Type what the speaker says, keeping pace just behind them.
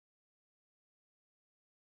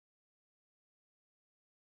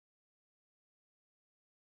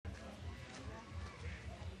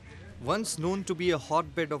Once known to be a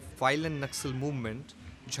hotbed of violent Naxal movement,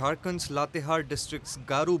 Jharkhand's Latehar district's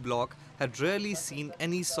Garu block had rarely seen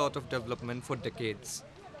any sort of development for decades.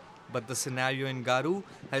 But the scenario in Garu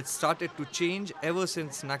had started to change ever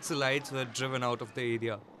since Naxalites were driven out of the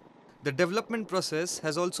area. The development process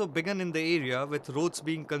has also begun in the area with roads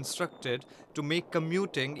being constructed to make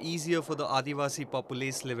commuting easier for the Adivasi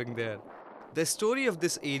populace living there. The story of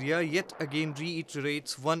this area yet again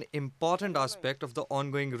reiterates one important aspect of the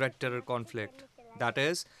ongoing Red Terror conflict. That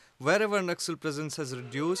is, wherever Naxal presence has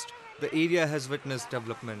reduced, the area has witnessed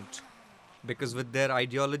development. Because with their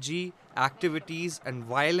ideology, activities, and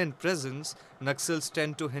violent presence, Naxals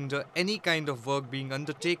tend to hinder any kind of work being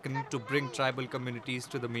undertaken to bring tribal communities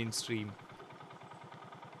to the mainstream.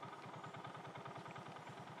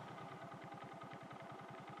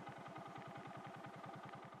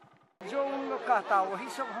 जो उन लोग कहता वही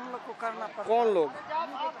सब हम लोग को करना पड़ता। कौन लोग?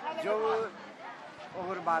 जो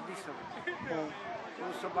उग्रवादी सब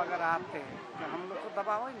वो सब अगर आते तो हम लोग को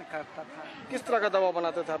दबाव ही नहीं करता था। किस तरह का दबाव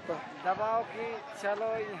बनाते थे आपका? दबाव कि चलो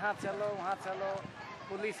यहाँ चलो वहाँ चलो,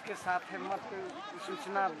 पुलिस के साथ है मत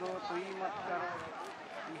सूचना दो तो ये मत करो,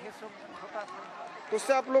 ये सब होता था।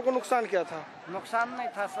 उससे आप लोगों को नुकसान क्या था? नुकसान नहीं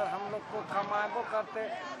था सर, हम लोग को कमाबो करते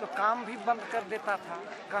तो काम भी बंद कर देता था।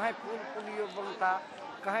 कहीं पुलियो बनता,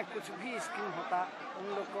 कहीं कुछ भी स्कीम होता, उन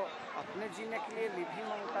लोग को अपने जीने के लिए भी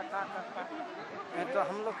मांगता था करता, तो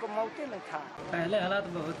हम लोग को मौके नहीं था। पहले हालात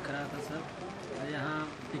बहुत ख़राब था सर, यहाँ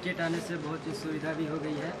टिकट आने से बहुत ही सुविधा भी हो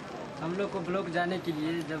गई है। हम लोग को ब्लॉक जाने के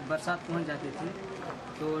लिए जब बरसात पहुँच जाती थी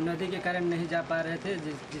तो नदी के कारण नहीं जा पा रहे थे,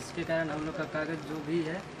 जिसके कारण हम लोग का कागज़ जो भी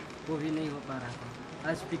है वो भी नहीं हो पा रहा था।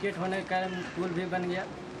 आज टिकट होने के कारण पुल भी बन गया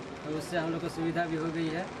और उससे हम लोग को सुविधा भी हो गई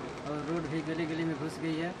है और रोड भी गली गली में घुस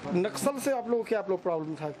गई है। नक्सल से आप लोगों को क्या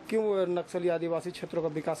प्रॉब्लम था? क्यों नक्सली आदिवासी क्षेत्रों का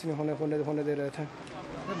विकास नहीं होने दे रहे थे?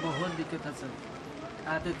 तो बहुत दिक्कत था सर,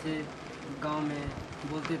 आते थे गांव में,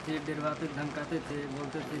 बोलते थे, डरवाते धमकाते थे,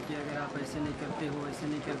 बोलते थे कि अगर आप ऐसे नहीं करते हो ऐसे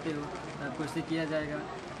नहीं करते हो तो आपको ऐसे किया जाएगा,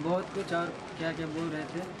 बहुत कुछ और क्या क्या बोल रहे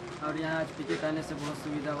थे। और यहाँ आज टिकट आने से बहुत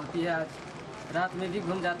सुविधा होती है, आज रात में भी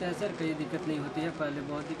घूम जाते हैं सर, कोई दिक्कत नहीं होती है। पहले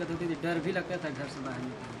बहुत दिक्कत होती थी, डर भी लगता था घर से बाहर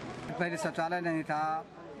निकलने। पहले शौचालय नहीं था,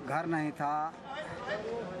 घर नहीं था,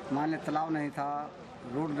 मान लें तालाब नहीं था,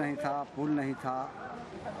 रोड नहीं था, पुल नहीं था,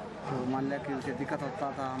 तो मान लिया कि उसे दिक्कत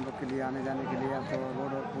होता था हम लोग के लिए आने जाने के लिए। अब तो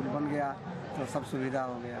रोड और पुल बन गया तो सब सुविधा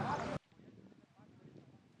हो गया।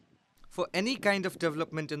 For any kind of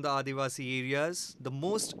development in the Adivasi areas, the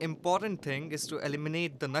most important thing is to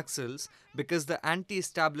eliminate the Naxals because the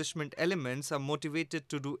anti-establishment elements are motivated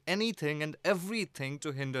to do anything and everything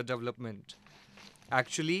to hinder development.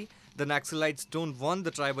 Actually, the Naxalites don't want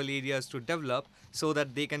the tribal areas to develop so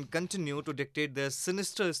that they can continue to dictate their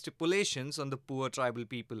sinister stipulations on the poor tribal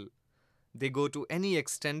people. They go to any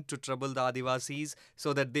extent to trouble the Adivasis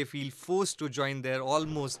so that they feel forced to join their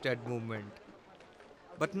almost dead movement.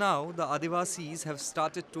 But now the Adivasis have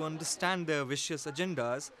started to understand their vicious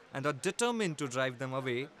agendas and are determined to drive them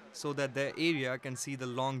away so that their area can see the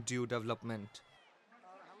long due development.